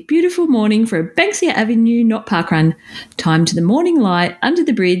Bailey, beautiful morning for a Banksia Avenue Not Parkrun. Time to the morning light under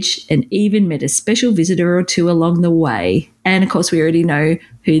the bridge and even met a special visitor or two along the way. And, of course, we already know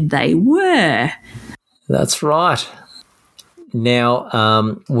who they were. That's right.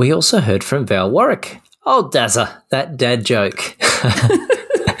 Now, we also heard from Val Warwick. Oh, Dazza, that dad joke.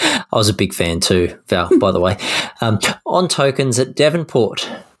 I was a big fan too, Val, by the way. On tokens at Devonport.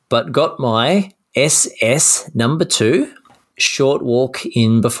 but got my SS number 2 short walk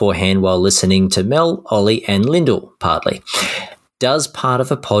in beforehand while listening to Mel, Ollie and Lyndall, partly. Does part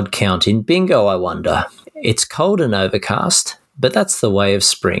of a pod count in bingo, I wonder? It's cold and overcast, but that's the way of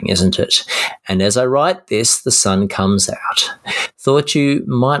spring, isn't it? And as I write this, the sun comes out. Thought you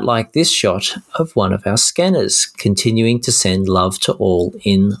might like this shot of one of our scanners, continuing to send love to all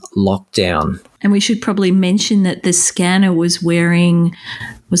in lockdown. And we should probably mention that the scanner was wearing,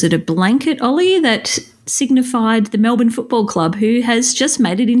 was it a blanket, Ollie, that signified the Melbourne Football Club, who has just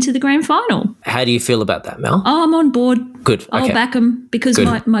made it into the grand final. How do you feel about that, Mel? Oh, I'm on board. Good. I'll Okay. back them because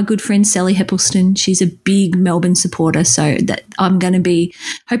my good friend Sally Heppelston, she's a big Melbourne supporter, so that I'm going to be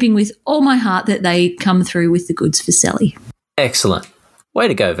hoping with all my heart that they come through with the goods for Sally. Excellent. Way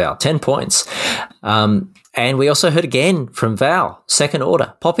to go, Val. 10 points. And we also heard again from Val, second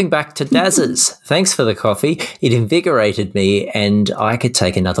order, popping back to Dazza's. Thanks for the coffee. It invigorated me and I could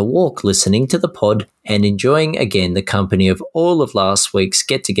take another walk listening to the pod and enjoying again the company of all of last week's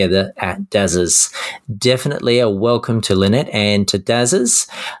get-together at Dazza's. Definitely a welcome to Lynette and to Dazza's.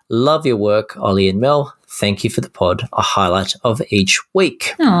 Love your work, Ollie and Mel. Thank you for the pod, a highlight of each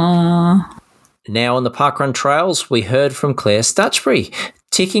week. Aww. Now on the Parkrun Trails, we heard from Claire Stutchbury,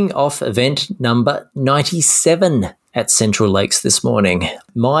 ticking off event number 97 at Central Lakes this morning.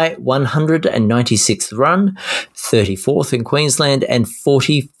 My 196th run, 34th in Queensland and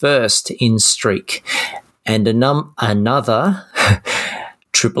 41st in streak. And another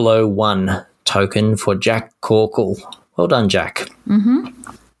 0001 token for Jack Corkle. Well done, Jack. Mm-hmm.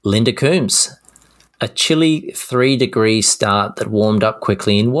 Linda Coombs. A chilly 3-degree start that warmed up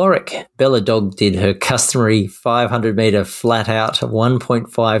quickly in Warwick. Bella Dog did her customary 500-metre flat-out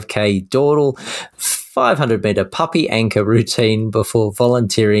 1.5k dawdle, 500-metre puppy anchor routine before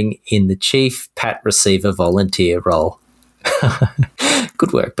volunteering in the Chief Pat Receiver volunteer role.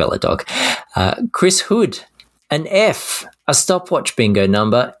 Good work, Bella Dog. Chris Hood, an F, a stopwatch bingo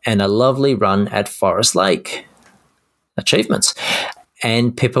number, and a lovely run at Forest Lake. Achievements.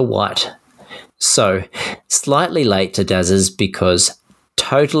 And Pippa White. So, slightly late to Dazza's because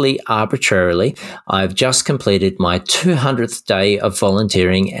totally arbitrarily, I've just completed my 200th day of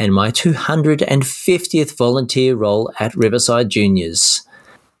volunteering and my 250th volunteer role at Riverside Juniors.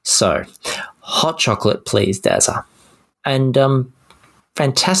 So, hot chocolate, please, Dazza. And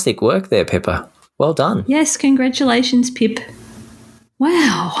fantastic work there, Pippa. Well done. Yes, congratulations, Pip.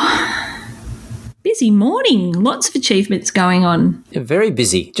 Wow. Busy morning. Lots of achievements going on. Very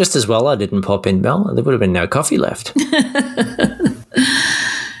busy. Just as well I didn't pop in, Mel. There would have been no coffee left.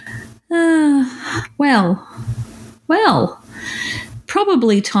 Well,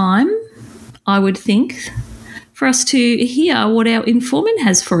 probably time, I would think, for us to hear what our informant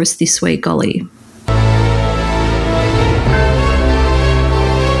has for us this week, Ollie.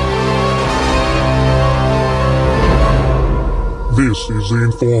 This is the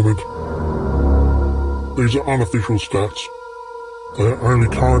informant. These are unofficial stats. They are only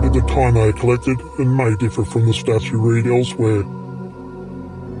current at the time they are collected and may differ from the stats you read elsewhere.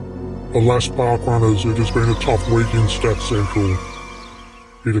 Alas, park runners, it has been a tough week in Stats Central.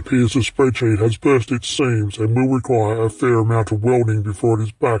 It appears the spreadsheet has burst its seams and will require a fair amount of welding before it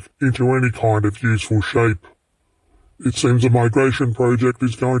is back into any kind of useful shape. It seems a migration project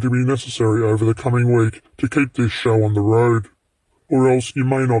is going to be necessary over the coming week to keep this show on the road, or else you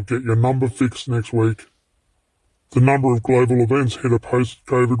may not get your number fixed next week. The number of global events hit a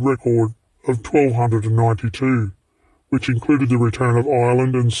post-COVID record of 1,292, which included the return of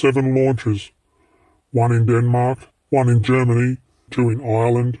Ireland and 7 launches, 1 in Denmark, 1 in Germany, 2 in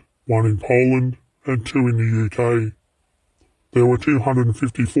Ireland, 1 in Poland, and 2 in the UK. There were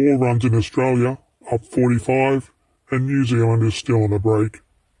 254 runs in Australia, up 45, and New Zealand is still on a break.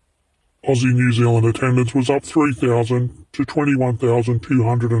 Aussie-New Zealand attendance was up 3,000 to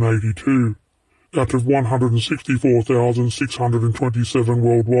 21,282. Out of 164,627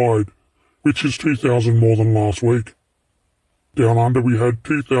 worldwide, which is 2,000 more than last week. Down under we had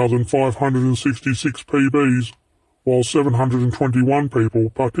 2,566 PBs, while 721 people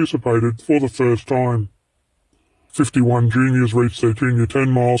participated for the first time. 51 juniors reached their Junior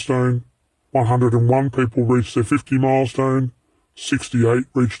 10 milestone, 101 people reached their 50 milestone, 68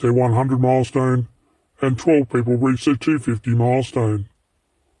 reached their 100 milestone, and 12 people reached their 250 milestone.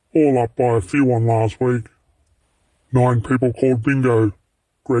 All up by a few on last week. 9 people called bingo.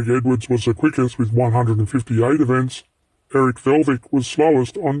 Greg Edwards was the quickest with 158 events. Eric Velvick was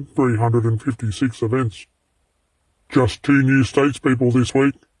slowest on 356 events. Just 2 new statespeople this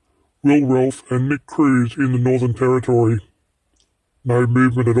week, Will Ralph and Nick Cruz in the Northern Territory. No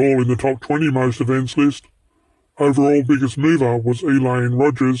movement at all in the top 20 most events list. Overall biggest mover was Elaine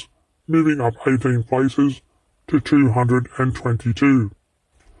Rogers, moving up 18 places to 222.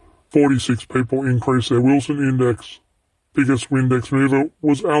 46 people increased their Wilson Index. Biggest Windex mover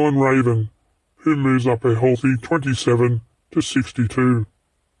was Alan Raven, who moves up a healthy 27 to 62.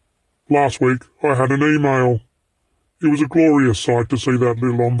 Last week, I had an email. It was a glorious sight to see that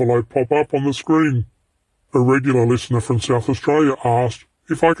little envelope pop up on the screen. A regular listener from South Australia asked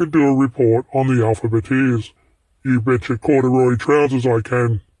if I could do a report on the alphabeteers. You betcha corduroy trousers I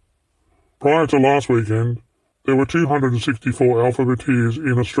can. Prior to last weekend, there were 264 alphabeteers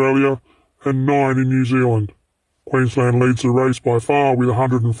in Australia and 9 in New Zealand. Queensland leads the race by far with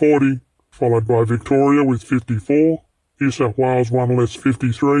 140, followed by Victoria with 54. New South Wales one less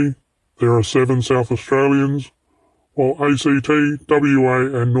 53. There are 7 South Australians, while ACT,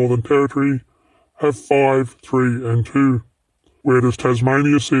 WA and Northern Territory have 5, 3 and 2. Where does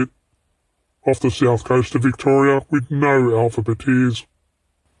Tasmania sit? Off the south coast of Victoria with no alphabeteers.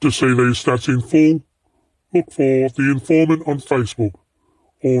 To see these stats in full, look for The Informant on Facebook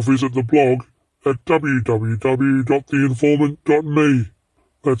or visit the blog at www.theinformant.me.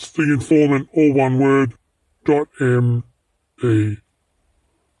 That's The Informant, all one word, .me.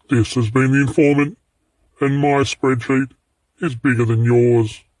 This has been The Informant, and my spreadsheet is bigger than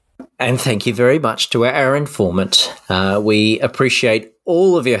yours. And thank you very much to our informant. We appreciate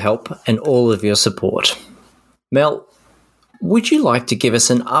all of your help and all of your support. Mel, would you like to give us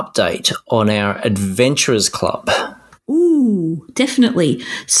an update on our Adventurers Club? Ooh, definitely.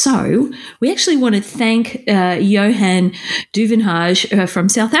 So we actually want to thank Johan Duvenhage from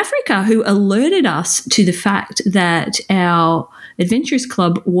South Africa, who alerted us to the fact that our Adventurers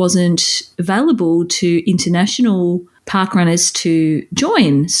Club wasn't available to international parkrunners to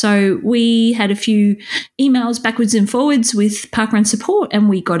join. So we had a few emails backwards and forwards with parkrun support and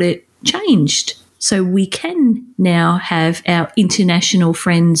we got it changed. So we can now have our international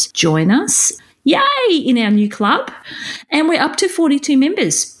friends join us. Yay! In our new club. And we're up to 42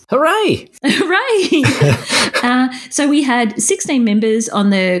 members. Hooray! Hooray! So we had 16 members on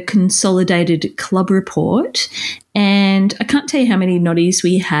the consolidated club report, and I can't tell you how many noddies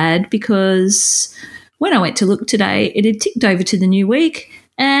we had because when I went to look today, it had ticked over to the new week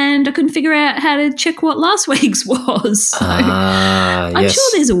and I couldn't figure out how to check what last week's was. So I'm yes. sure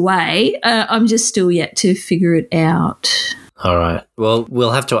there's a way. I'm just still yet to figure it out. All right. Well,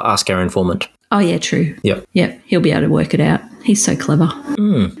 we'll have to ask our informant. Oh, yeah, true. Yep. Yep, he'll be able to work it out. He's so clever.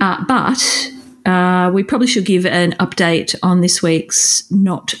 But we probably should give an update on this week's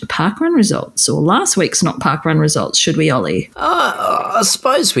Not Parkrun results or last week's Not Parkrun results, should we, Ollie? I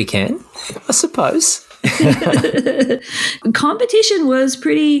suppose we can. I suppose. Competition was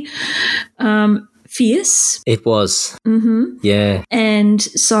pretty fierce. It was. Mm-hmm. Yeah. And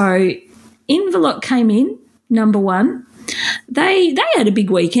so Inverloch came in, number 1. They had a big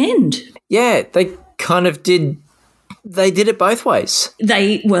weekend. Yeah, they kind of did. They did it both ways.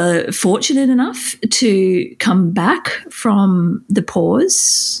 They were fortunate enough to come back from the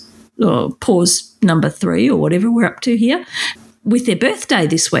pause, or pause number 3 or whatever we're up to here, with their birthday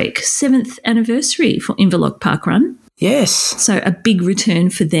this week, 7th anniversary for Inverloch Parkrun. Yes. So a big return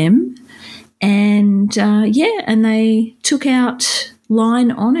for them. And, and they took out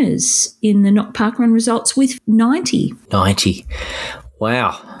line honours in the Not Parkrun results with 90. 90.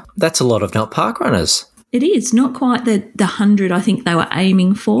 Wow. That's a lot of Not Parkrunners. It is. Not quite the 100 I think they were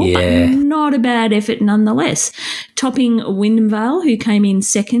aiming for, Yeah. but not a bad effort nonetheless. Topping Wyndham Vale, who came in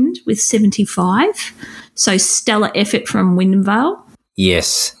second with 75. So stellar effort from Wyndham Vale.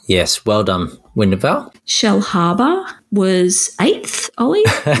 Yes. Well done, Wyndham Vale. Shell Harbour was 8th, Ollie.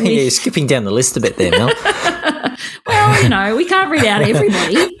 Yeah, you're skipping down the list a bit there, Mel. Well, we can't read out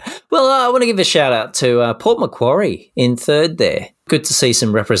everybody. Well, I want to give a shout out to Port Macquarie in 3rd there. Good to see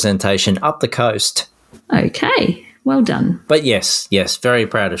some representation up the coast. Okay, well done. But yes, very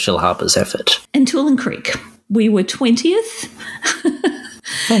proud of Shell Harbour's effort. And Toolan Creek, we were 20th.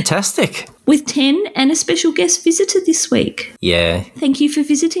 Fantastic. With 10 and a special guest visitor this week. Yeah. Thank you for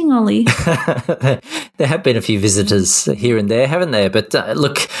visiting, Ollie. There have been a few visitors here and there, haven't there? But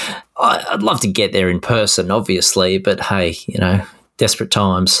look, I'd love to get there in person, obviously, but hey, desperate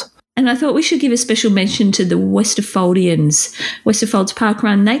times. And I thought we should give a special mention to the Westerfoldians. Westerfolds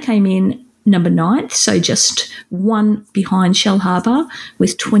Parkrun, they came in number 9th, so just 1 behind Shell Harbour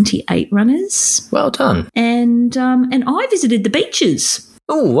with 28 runners. Well done. And I visited the beaches.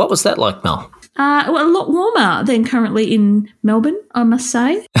 Oh, what was that like, Mel? A lot warmer than currently in Melbourne, I must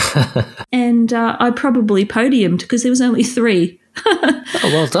say. And I probably podiumed because there was only 3. Oh,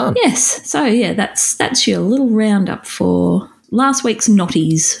 well done. Yes. So, yeah, that's your little roundup for last week's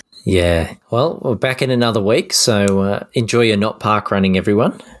Notties. Yeah. Well, we're back in another week, so enjoy your not park running,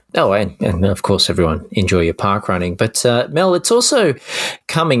 everyone. Oh, and of course, everyone, enjoy your park running. But, Mel, it's also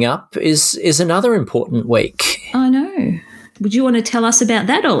coming up is another important week. I know. Would you want to tell us about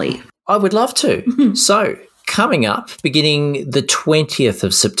that, Ollie? I would love to. So, coming up, beginning the 20th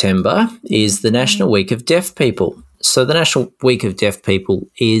of September, is the National Week of Deaf People. So the National Week of Deaf People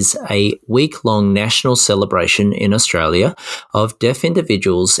is a week-long national celebration in Australia of deaf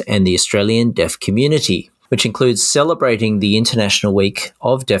individuals and the Australian deaf community, which includes celebrating the International Week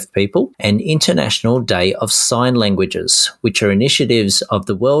of Deaf People and International Day of Sign Languages, which are initiatives of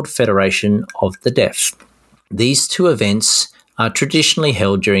the World Federation of the Deaf. These two events are traditionally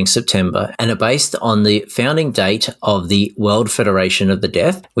held during September and are based on the founding date of the World Federation of the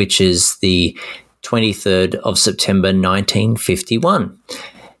Deaf, which is the 23rd of September 1951.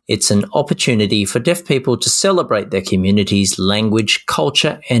 It's an opportunity for deaf people to celebrate their community's language,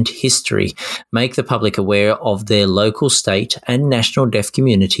 culture and history, make the public aware of their local, state and national deaf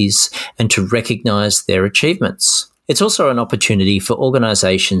communities and to recognise their achievements. It's also an opportunity for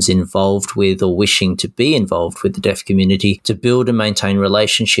organisations involved with or wishing to be involved with the deaf community to build and maintain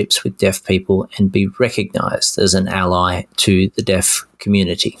relationships with deaf people and be recognised as an ally to the deaf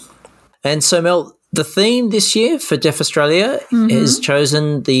community. And so, Mel, the theme this year for Deaf Australia has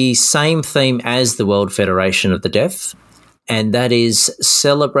chosen the same theme as the World Federation of the Deaf, and that is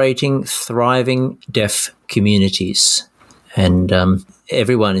celebrating thriving deaf communities. And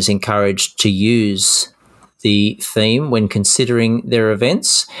everyone is encouraged to use the theme when considering their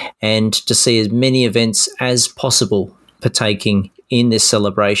events and to see as many events as possible partaking in this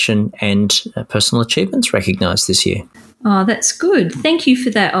celebration and personal achievements recognised this year. Oh, that's good. Thank you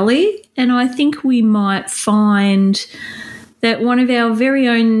for that, Ollie. And I think we might find that one of our very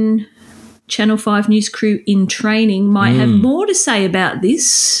own Channel 5 news crew in training might have more to say about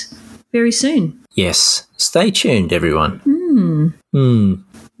this very soon. Yes. Stay tuned, everyone.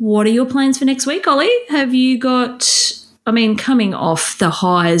 What are your plans for next week, Ollie? Have you got, coming off the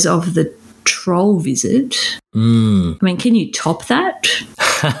highs of the troll visit, can you top that?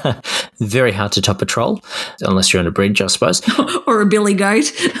 Very hard to top a troll, unless you're on a bridge, I suppose. Or a billy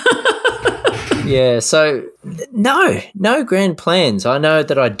goat. Yeah, so no grand plans. I know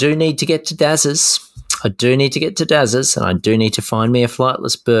that I do need to get to Dazza's. And I do need to find me a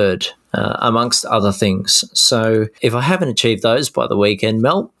flightless bird, amongst other things. So if I haven't achieved those by the weekend,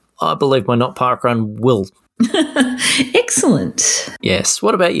 Mel, I believe my not park run will. Excellent. Yes.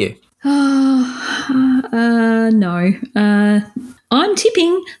 What about you? No. I'm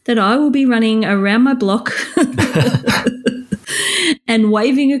tipping that I will be running around my block and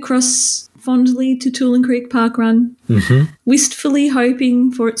waving across fondly to Toolan Creek Park Run, wistfully hoping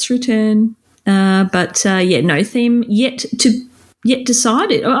for its return. But no theme yet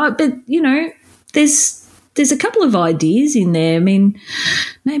decided. But there's a couple of ideas in there.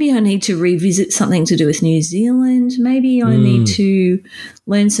 Maybe I need to revisit something to do with New Zealand. Maybe I need to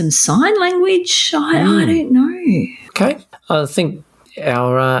learn some sign language. I don't know. Okay. I think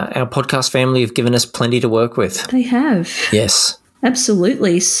our podcast family have given us plenty to work with. They have. Yes.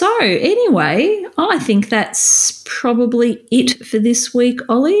 Absolutely. So anyway, I think that's probably it for this week,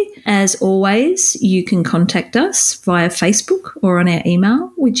 Ollie. As always, you can contact us via Facebook or on our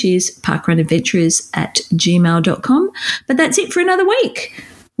email, which is parkrunadventures@gmail.com. But that's it for another week.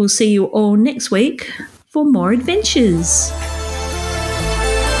 We'll see you all next week for more adventures.